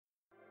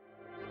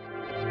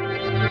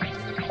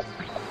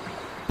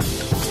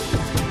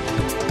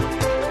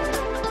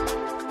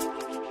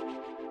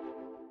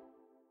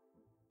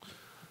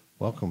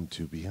Welcome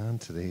to Beyond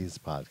Today's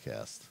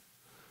podcast,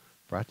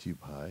 brought to you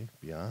by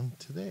Beyond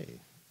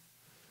Today.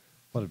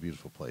 What a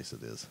beautiful place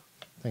it is.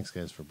 Thanks,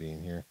 guys, for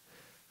being here.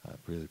 I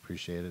really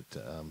appreciate it.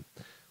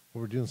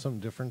 We're doing something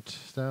different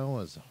now,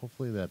 as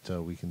hopefully that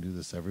we can do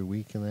this every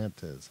week, and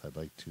that is I'd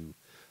like to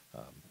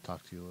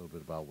talk to you a little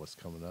bit about what's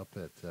coming up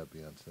at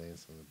Beyond Today and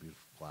some of the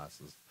beautiful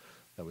classes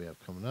that we have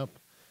coming up.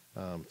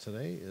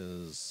 Today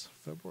is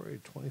February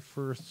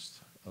 21st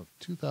of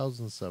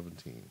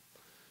 2017,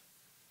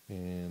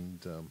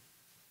 and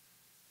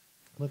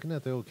looking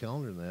at the old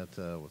calendar and that,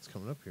 what's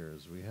coming up here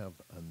is we have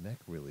a neck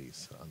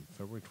release on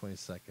February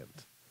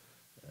 22nd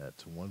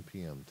at 1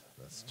 p.m.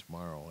 That's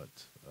tomorrow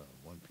at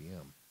 1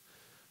 p.m.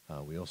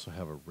 We also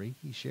have a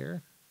Reiki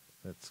share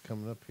that's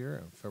coming up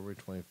here on February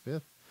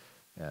 25th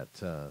at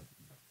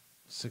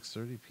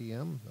 6:30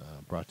 p.m.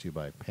 Brought to you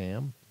by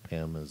Pam.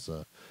 Pam is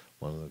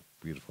one of the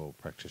beautiful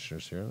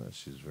practitioners here.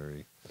 She's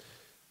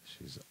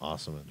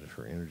awesome at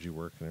her energy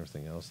work and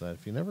everything else. That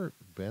if you've never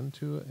been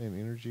to an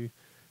energy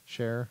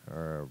share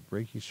or a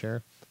Reiki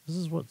share, this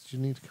is what you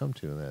need to come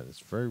to. And that it's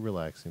very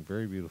relaxing,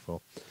 very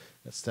beautiful.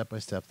 Step by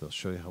step, they'll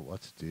show you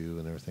what to do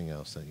and everything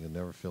else, and you'll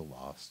never feel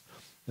lost.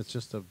 It's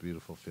just a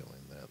beautiful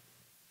feeling. That.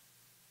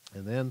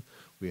 And then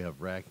we have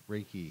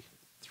Reiki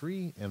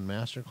 3 and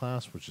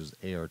Masterclass, which is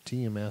ART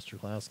and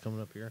Masterclass coming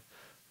up here.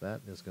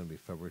 That is going to be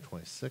February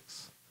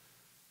 26th.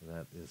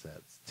 That is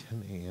at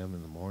 10 a.m.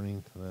 in the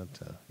morning.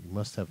 That you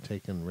must have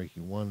taken Reiki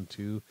 1,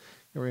 2. You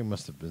already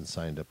must have been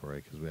signed up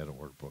already because we had to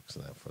order books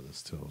and that for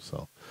this too.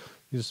 So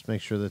you just make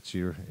sure that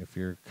if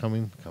you're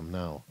coming, come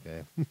now.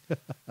 Okay,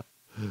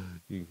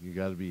 you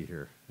got to be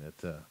here.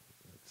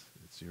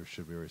 You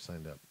should be already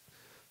signed up.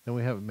 Then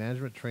we have a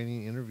management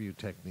training interview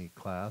technique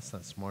class.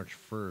 That's March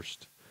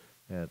 1st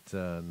at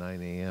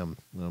 9 a.m.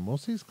 Now,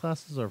 most of these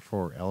classes are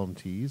for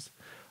LMTs.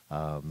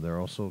 There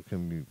also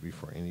can be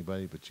for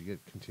anybody, but you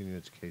get continuing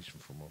education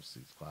for most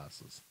of these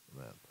classes.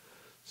 But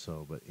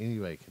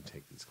anybody can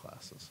take these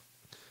classes.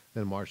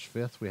 Then March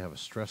 5th, we have a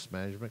stress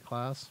management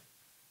class.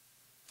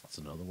 That's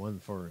another one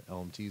for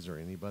LMTs or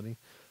anybody.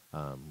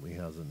 We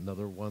have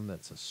another one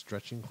that's a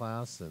stretching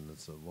class, and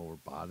it's a lower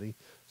body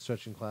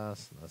stretching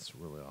class. That's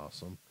really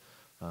awesome.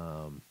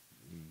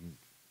 You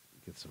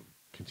get some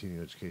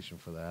continuing education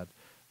for that.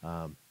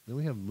 Then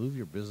we have Move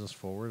Your Business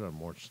Forward on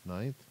March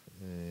 9th,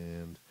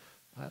 and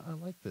I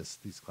like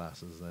these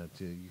classes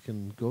that you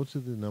can go to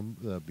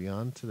the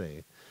Beyond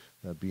Today,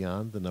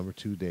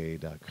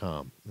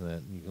 beyond2day.com.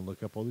 That you can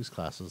look up all these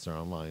classes. They're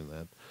online.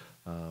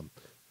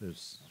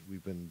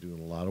 We've been doing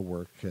a lot of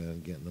work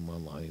getting them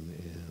online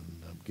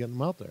and getting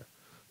them out there.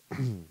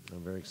 I'm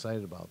very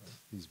excited about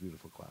these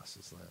beautiful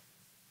classes. That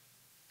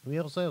we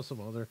also have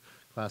some other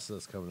classes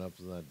that's coming up.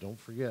 That don't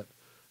forget,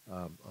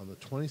 on the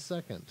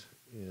 22nd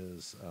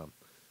is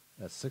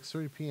at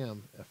 6:30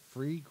 p.m. a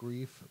free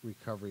grief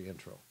recovery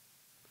intro.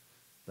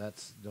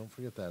 Don't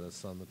forget that.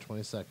 It's on the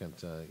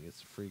 22nd.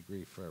 It's a free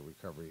grief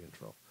recovery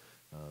intro.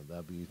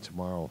 That'll be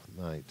tomorrow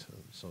night.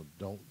 So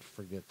don't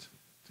forget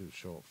to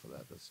show up for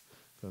that. That's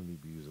going to be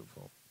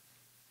beautiful.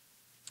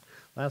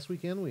 Last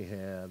weekend we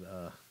had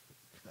kind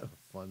of a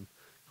fun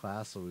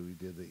class. So we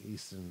did the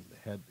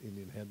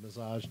Indian head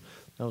massage.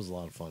 That was a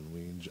lot of fun.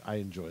 I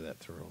enjoy that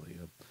thoroughly.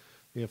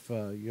 If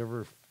you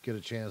ever get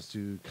a chance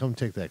to come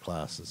take that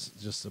class, it's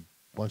just a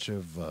bunch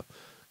of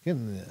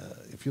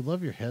if you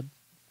love your head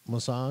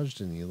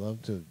massaged and you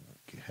love to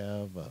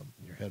have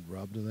your head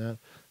rubbed in that's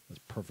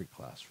a perfect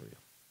class for you.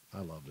 I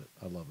loved it.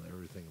 I love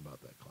everything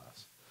about that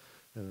class.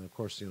 And then, of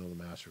course, the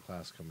master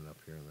class coming up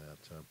here and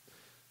that.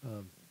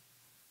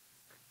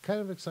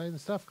 Kind of exciting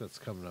stuff that's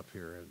coming up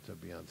here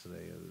at Beyond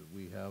Today.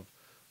 We have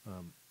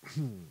a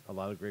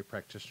lot of great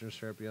practitioners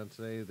here at Beyond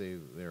Today.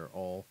 They're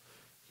all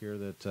here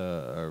that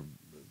they're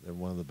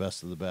one of the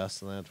best of the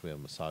best in that. We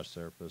have massage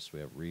therapists, we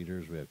have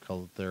readers, we have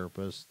color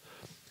therapists.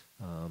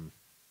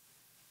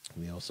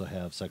 We also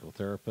have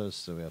psychotherapists,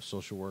 so we have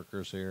social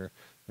workers here,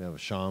 we have a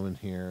shaman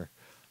here.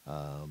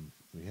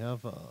 We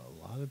have a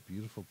lot of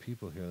beautiful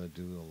people here that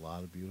do a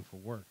lot of beautiful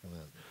work, and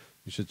that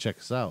you should check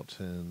us out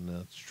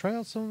and try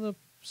out some of the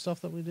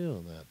stuff that we do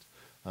in that.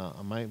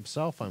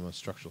 Myself, I'm a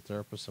structural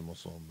therapist. I'm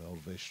also a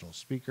motivational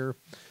speaker.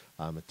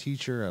 I'm a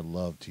teacher. I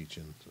love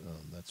teaching.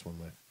 That's one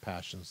of my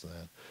passions.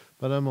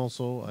 But I'm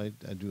also I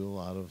do a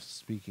lot of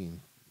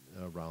speaking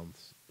around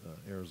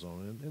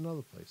Arizona and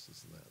other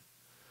places and that.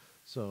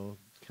 So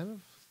kind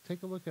of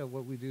take a look at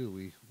what we do.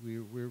 We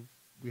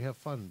have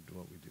fun doing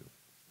what we do.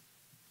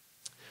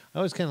 I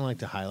always kind of like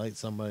to highlight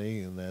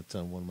somebody, and that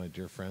one of my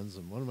dear friends,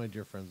 and one of my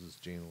dear friends is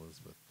Jane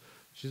Elizabeth.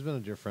 She's been a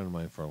dear friend of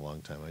mine for a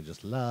long time. I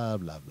just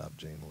love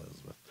Jane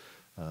Elizabeth.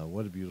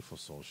 What a beautiful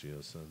soul she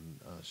is.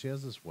 And she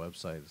has this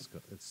website.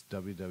 It's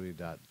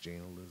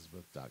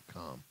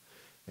www.janeelizabeth.com.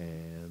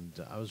 And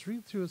I was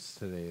reading through it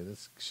today.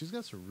 She's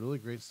got some really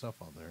great stuff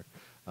on there.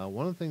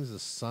 One of the things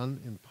is Sun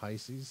in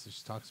Pisces.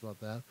 She talks about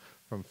that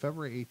from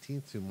February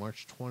 18th to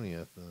March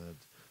 20th.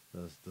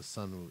 The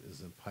Sun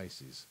is in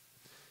Pisces.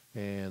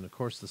 And, of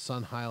course, the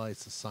Sun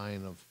highlights the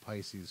sign of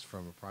Pisces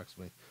from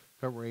approximately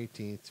February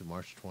 18th to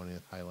March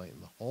 20th, highlighting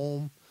the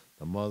home,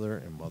 the mother,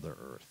 and Mother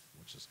Earth.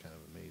 which is kind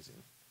of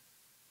amazing.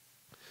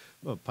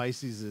 But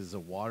Pisces is a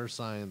water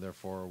sign,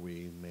 therefore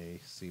we may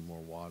see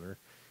more water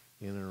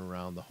in and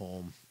around the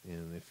home.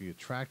 And if you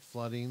attract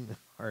flooding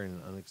or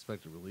an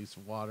unexpected release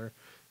of water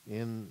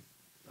in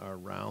or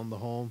around the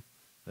home,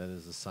 that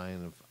is a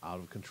sign of out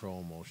of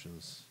control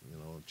emotions,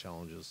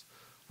 challenges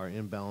are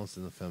imbalanced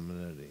in the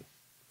femininity.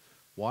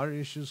 Water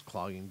issues,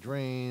 clogging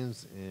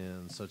drains,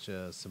 and such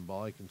as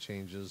symbolic and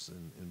changes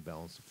in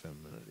imbalance of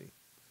femininity.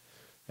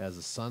 As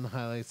the sun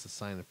highlights the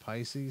sign of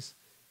Pisces,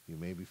 you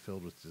may be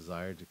filled with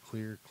desire to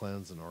clear,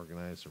 cleanse, and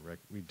organize or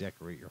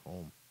redecorate your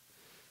home.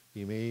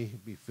 You may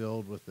be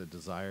filled with a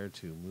desire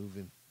to move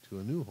into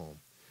a new home.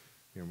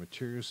 Your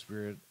material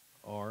spirit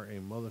or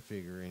a mother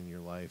figure in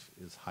your life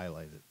is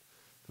highlighted.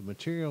 The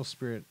material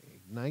spirit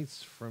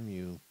ignites from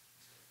you,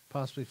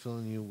 possibly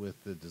filling you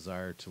with the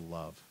desire to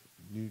love,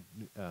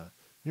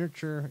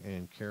 nurture,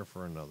 and care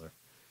for another.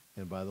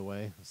 And by the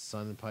way, the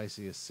Sun in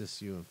Pisces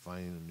assists you in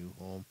finding a new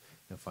home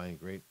and finding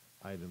great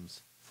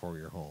items for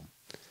your home.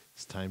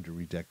 It's time to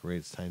redecorate.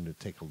 It's time to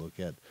take a look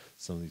at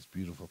some of these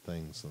beautiful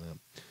things. And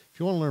if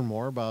you want to learn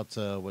more about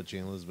what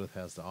Jane Elizabeth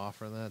has to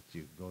offer on that,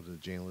 you can go to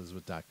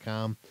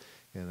janeelizabeth.com,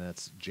 and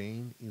that's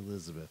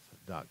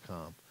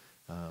janeelizabeth.com.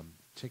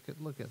 Take a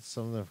look at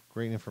some of the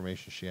great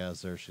information she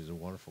has there. She's a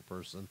wonderful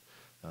person.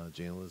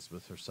 Jane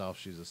Elizabeth herself,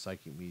 she's a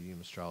psychic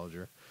medium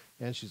astrologer,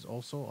 and she's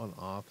also an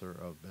author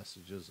of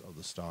Messages of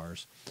the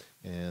Stars.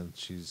 And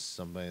she's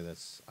somebody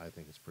that's, I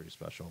think, is pretty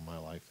special in my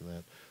life.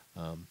 And that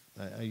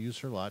I use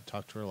her a lot,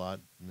 talk to her a lot,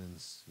 and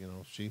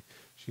she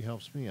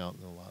helps me out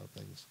in a lot of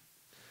things.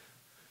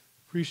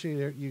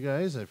 Appreciate you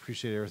guys. I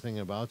appreciate everything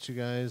about you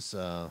guys.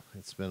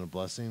 It's been a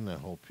blessing. I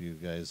hope you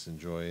guys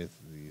enjoy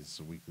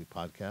these weekly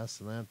podcasts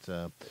and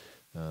that.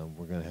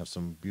 We're going to have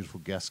some beautiful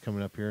guests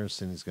coming up here.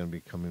 Cindy's going to be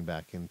coming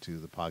back into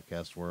the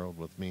podcast world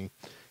with me,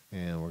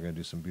 and we're going to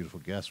do some beautiful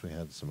guests. We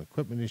had some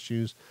equipment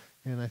issues,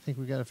 and I think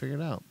we got to figure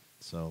it out.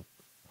 So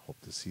hope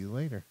to see you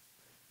later.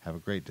 Have a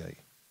great day.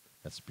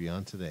 That's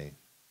Beyond Today.